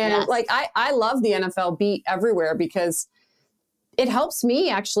 And like, I love the NFL Beat everywhere because it helps me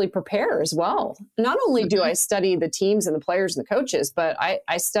actually prepare as well. Not only do I study the teams and the players and the coaches, but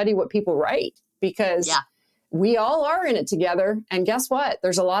I study what people write because we all are in it together. And guess what?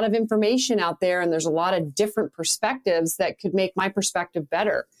 There's a lot of information out there and there's a lot of different perspectives that could make my perspective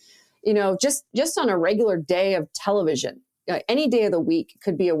better. You know, just on a regular day of television, any day of the week,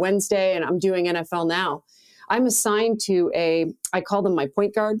 could be a Wednesday and I'm doing NFL Now. I'm assigned to I call them my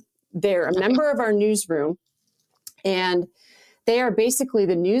point guard. They're a member of our newsroom, and they are basically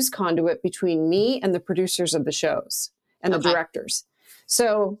the news conduit between me and the producers of the shows and the directors.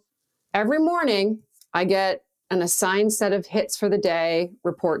 So every morning I get an assigned set of hits for the day,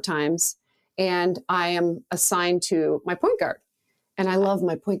 report times, and I am assigned to my point guard. And I love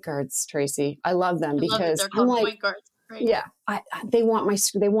my point guards, Tracy. I love them because I'm like, point guards. Right. Yeah, they want,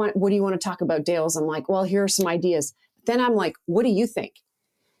 what do you want to talk about, Dales? I'm like, well, here are some ideas. Then I'm like, what do you think?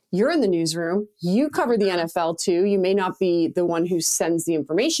 You're in the newsroom. You cover the NFL too. You may not be the one who sends the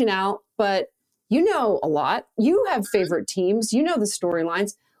information out, but you know a lot. You have favorite teams. You know the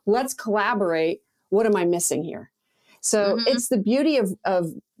storylines. Let's collaborate. What am I missing here? So it's the beauty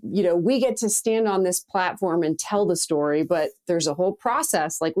of, we get to stand on this platform and tell the story, but there's a whole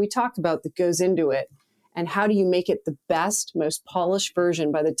process like we talked about that goes into it. And how do you make it the best, most polished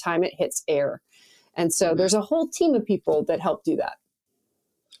version by the time it hits air? And so there's a whole team of people that help do that.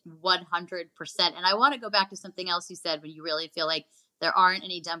 100%. And I want to go back to something else you said when you really feel like there aren't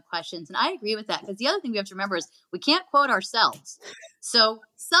any dumb questions. And I agree with that because the other thing we have to remember is we can't quote ourselves. So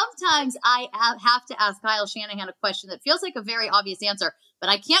sometimes I have to ask Kyle Shanahan a question that feels like a very obvious answer, but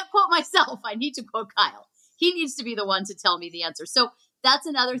I can't quote myself. I need to quote Kyle. He needs to be the one to tell me the answer. So that's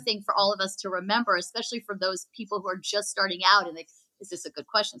another thing for all of us to remember, especially for those people who are just starting out and like, is this a good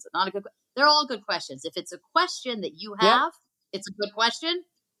question? Is it not a good question? They're all good questions. If it's a question that you have, it's a good question.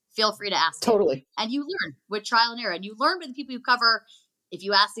 Feel free to ask it. And you learn with trial and error. And you learn with the people you cover. If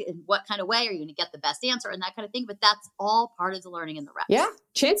you ask it in what kind of way are you going to get the best answer and that kind of thing. But that's all part of the learning and the reps. Yeah.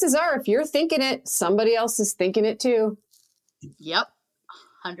 Chances are if you're thinking it, somebody else is thinking it too. Yep.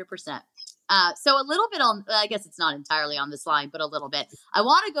 100%. So a little bit on, I guess it's not entirely on this line, but a little bit. I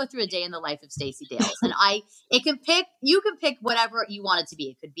want to go through a day in the life of Stacey Dales. And you can pick whatever you want it to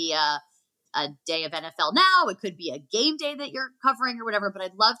be. It could be a day of NFL Now. It could be a game day that you're covering or whatever, but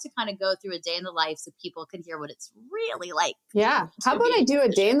I'd love to kind of go through a day in the life so people can hear what it's really like. Yeah. How about I do a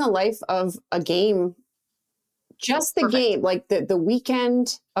day in the life of a game, just the game, like the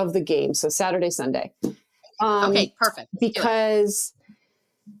weekend of the game. So Saturday, Sunday. Okay, perfect. Because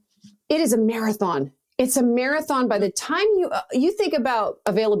it is a marathon. It's a marathon. By the time you think about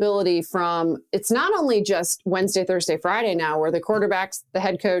availability from, it's not only just Wednesday, Thursday, Friday now, where the quarterbacks, the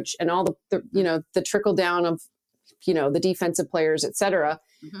head coach, and all the trickle down of, the defensive players, et cetera.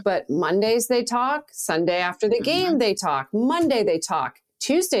 But Mondays they talk, Sunday after the game they talk, Monday they talk.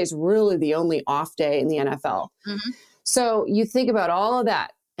 Tuesday's really the only off day in the NFL. So you think about all of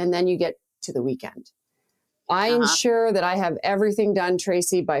that, and then you get to the weekend. I ensure that I have everything done,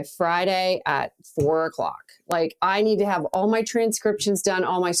 Tracy, by Friday at 4:00. Like, I need to have all my transcriptions done,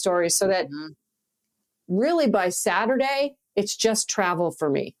 all my stories, so that really by Saturday, it's just travel for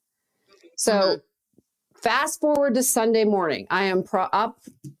me. So fast forward to Sunday morning. I am up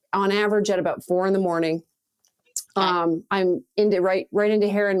on average at about 4 a.m. I'm into right into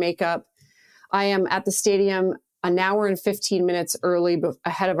hair and makeup. I am at the stadium an hour and 15 minutes early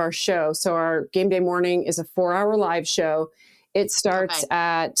ahead of our show. So our game day morning is a 4-hour live show. It starts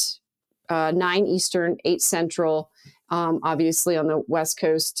at 9 Eastern, 8 Central. Obviously on the West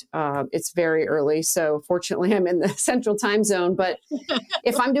Coast, it's very early. So fortunately I'm in the Central time zone. But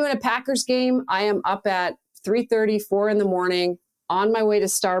if I'm doing a Packers game, I am up at 3:30, 4 a.m, on my way to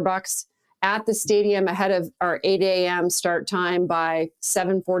Starbucks at the stadium ahead of our 8 a.m. start time by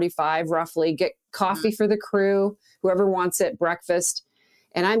 7:45 roughly, get coffee for the crew, whoever wants it, breakfast.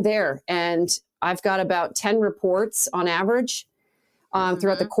 And I'm there. And I've got about 10 reports on average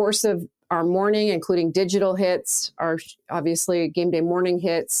throughout the course of our morning, including digital hits, our obviously game day morning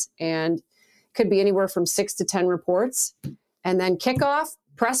hits, and could be anywhere from 6 to 10 reports. And then kickoff,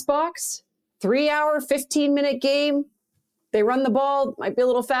 press box, 3-hour, 15-minute game. They run the ball, might be a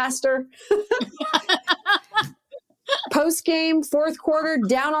little faster. Post game, fourth quarter,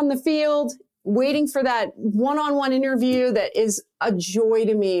 down on the field, waiting for that one-on-one interview that is a joy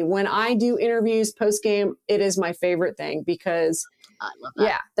to me. When I do interviews post game, it is my favorite thing because, I love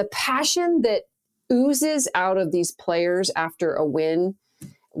that. The passion that oozes out of these players after a win.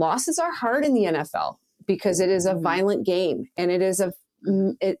 Losses are hard in the NFL because it is a violent game and it is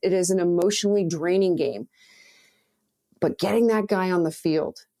an emotionally draining game. But getting that guy on the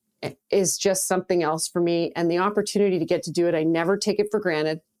field is just something else for me. And the opportunity to get to do it, I never take it for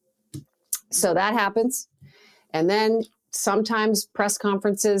granted. So that happens. And then sometimes press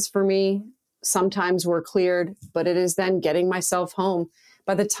conferences for me, sometimes we're cleared, but it is then getting myself home.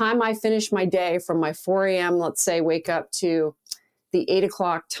 By the time I finish my day from my 4 a.m., let's say, wake up to the 8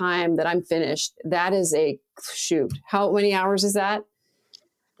 o'clock time that I'm finished, that is how many hours is that?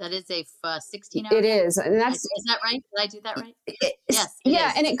 That is a 16 hours. It is. And is that right? Did I do that right? Yes.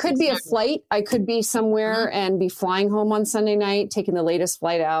 Yeah. And it could be a flight. I could be somewhere and be flying home on Sunday night, taking the latest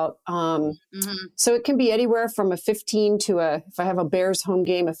flight out. So it can be anywhere from a 15 to if I have a Bears home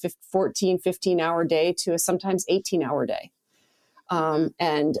game, a 14, 15-hour day to a sometimes 18-hour day.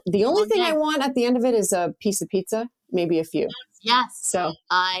 And the only thing I want at the end of it is a piece of pizza, maybe a few. Yes. So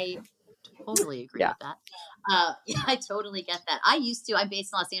I totally agree with that. I totally get that. I'm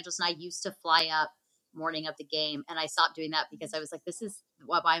based in Los Angeles, and I used to fly up morning of the game, and I stopped doing that because I was like,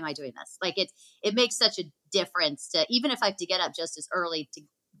 why am I doing this? Like it makes such a difference to, even if I have to get up just as early to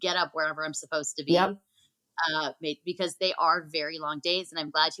get up wherever I'm supposed to be, because they are very long days. And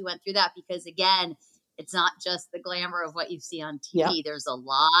I'm glad you went through that because, again, it's not just the glamour of what you see on TV. Yep. There's a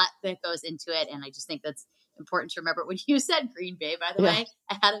lot that goes into it. And I just think that's important to remember. When you said Green Bay, by the way,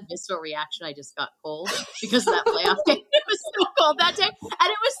 I had a visceral reaction. I just got cold because of that playoff game. It was so cold that day. And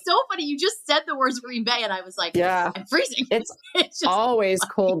it was so funny. You just said the words Green Bay and I was like, I'm freezing. It's just always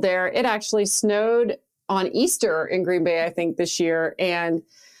cold there. It actually snowed on Easter in Green Bay, I think, this year. And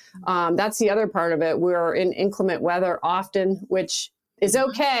that's the other part of it. We're in inclement weather often, which is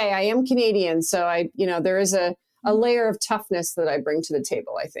okay. I am Canadian. So there is a layer of toughness that I bring to the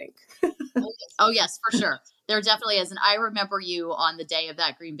table, I think. Oh, yes, for sure. There definitely is. And I remember you on the day of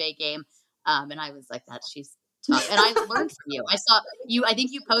that Green Bay game. And I was like, she's tough. And I learned from you. I saw you, I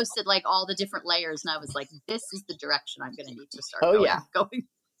think you posted like all the different layers. And I was like, this is the direction I'm going to need to start going.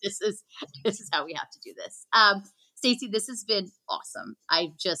 This is how we have to do this. Stacey, this has been awesome.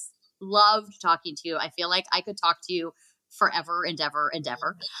 I just loved talking to you. I feel like I could talk to you forever and ever and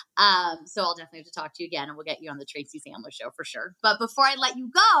ever. So I'll definitely have to talk to you again, and we'll get you on the Tracy Sandler show for sure. But before I let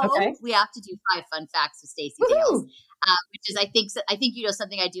you go, we have to do 5 fun facts with Stacey Dales, which is, I think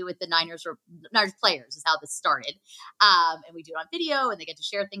something I do with the Niners players is how this started. And we do it on video, and they get to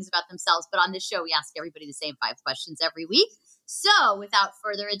share things about themselves. But on this show, we ask everybody the same 5 questions every week. So without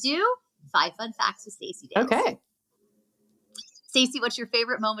further ado, 5 fun facts with Stacey Dales. Okay. Stacey, what's your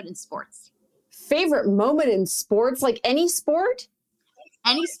favorite moment in sports? Favorite moment in sports, like any sport?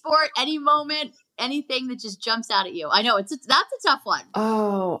 Any sport, any moment, anything that just jumps out at you. I know that's a tough one.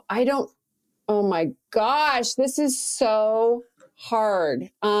 Oh my gosh, this is so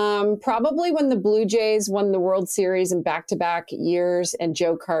hard. Probably when the Blue Jays won the World Series in back-to-back years, and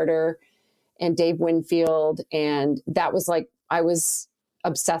Joe Carter and Dave Winfield, and that was like, I was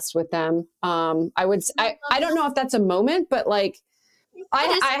obsessed with them. I don't know if that's a moment, but like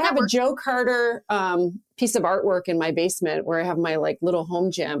I have a Joe Carter piece of artwork in my basement where I have my like little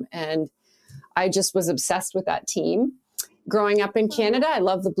home gym, and I just was obsessed with that team. Growing up in Canada, I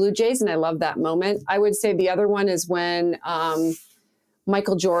love the Blue Jays and I love that moment. I would say the other one is when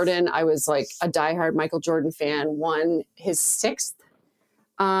Michael Jordan, I was like a diehard Michael Jordan fan, won his 6th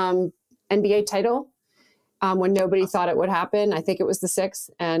NBA title when nobody thought it would happen. I think it was the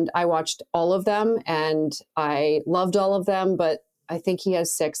 6th, and I watched all of them and I loved all of them, but I think he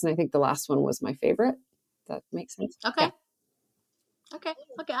has 6, and I think the last one was my favorite. That makes sense. Okay. Yeah. Okay.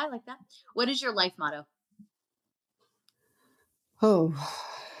 I like that. What is your life motto? Oh,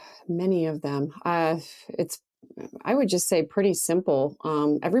 many of them. I would just say pretty simple.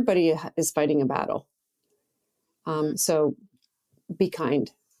 Everybody is fighting a battle. So be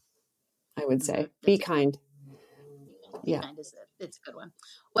kind, I would say. Be kind. Yeah. It's a good one.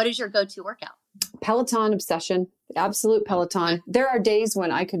 What is your go-to workout? Peloton obsession, absolute Peloton. There are days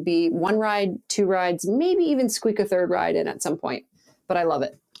when I could be 1 ride, 2 rides, maybe even squeak a 3rd ride in at some point, but I love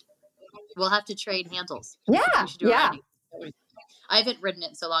it. We'll have to trade handles. Yeah. Yeah. I haven't ridden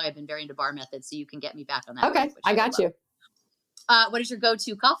it in so long. I've been very into bar methods, so you can get me back on that. Okay. I got you. What is your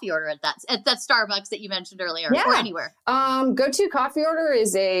go-to coffee order at that Starbucks that you mentioned earlier, or anywhere? Go-to coffee order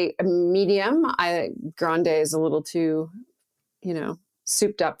is a medium. Grande is a little too,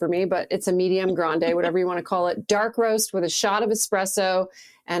 souped up for me, but it's a medium grande, whatever you want to call it. Dark roast with a shot of espresso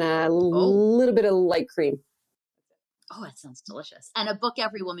and a little bit of light cream. Oh, that sounds delicious. And a book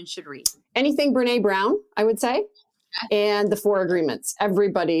every woman should read. Anything Brene Brown, I would say. And the 4 agreements.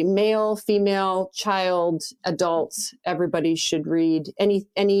 Everybody, male, female, child, adults, everybody should read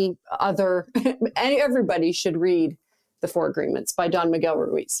everybody should read the 4 agreements by Don Miguel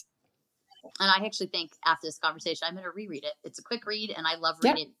Ruiz. And I actually think after this conversation, I'm going to reread it. It's a quick read, and I love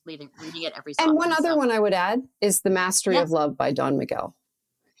reading it every so often. And one other one I would add is The Mastery of Love by Don Miguel.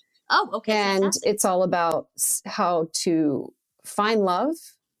 Oh, okay. And fantastic. It's all about how to find love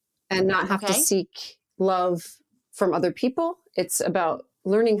and not have to seek love from other people. It's about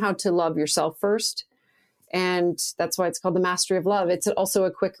learning how to love yourself first. And that's why it's called The Mastery of Love. It's also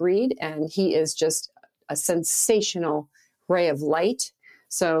a quick read, and he is just a sensational ray of light.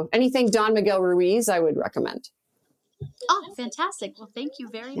 So anything Don Miguel Ruiz, I would recommend. Oh, fantastic. Well, thank you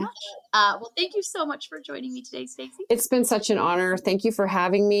very much. Well, thank you so much for joining me today, Stacey. It's been such an honor. Thank you for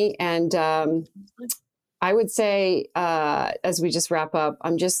having me. And I would say, as we just wrap up,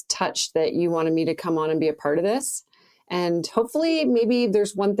 I'm just touched that you wanted me to come on and be a part of this. And hopefully maybe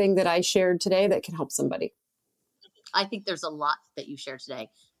there's one thing that I shared today that can help somebody. I think there's a lot that you shared today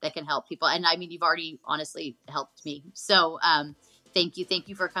that can help people. And I mean, you've already honestly helped me. So thank you. Thank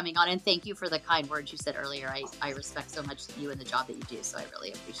you for coming on, and thank you for the kind words you said earlier. I respect so much you and the job that you do. So I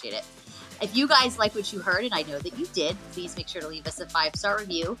really appreciate it. If you guys like what you heard, and I know that you did, please make sure to leave us a 5-star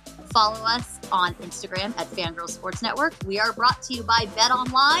review. Follow us on Instagram at Fangirl Sports Network. We are brought to you by Bet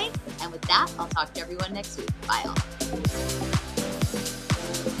Online. And with that, I'll talk to everyone next week. Bye all.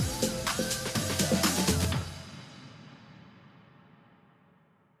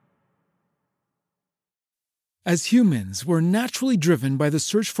 As humans, we're naturally driven by the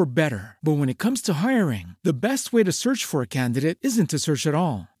search for better. But when it comes to hiring, the best way to search for a candidate isn't to search at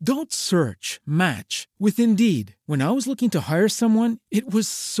all. Don't search, match with Indeed. When I was looking to hire someone, it was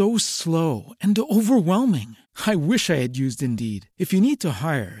so slow and overwhelming. I wish I had used Indeed. If you need to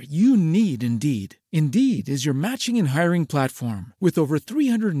hire, you need Indeed. Indeed is your matching and hiring platform with over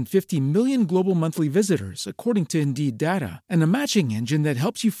 350 million global monthly visitors, according to Indeed data, and a matching engine that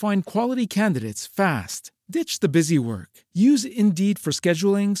helps you find quality candidates fast. Ditch the busy work. Use Indeed for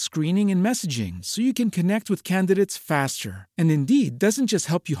scheduling, screening, and messaging so you can connect with candidates faster. And Indeed doesn't just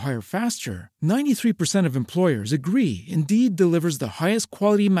help you hire faster. 93% of employers agree Indeed delivers the highest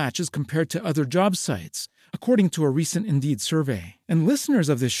quality matches compared to other job sites, according to a recent Indeed survey. And listeners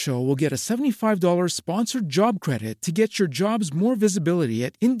of this show will get a $75 sponsored job credit to get your jobs more visibility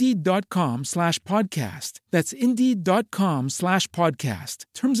at Indeed.com/podcast. That's Indeed.com/podcast.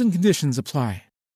 Terms and conditions apply.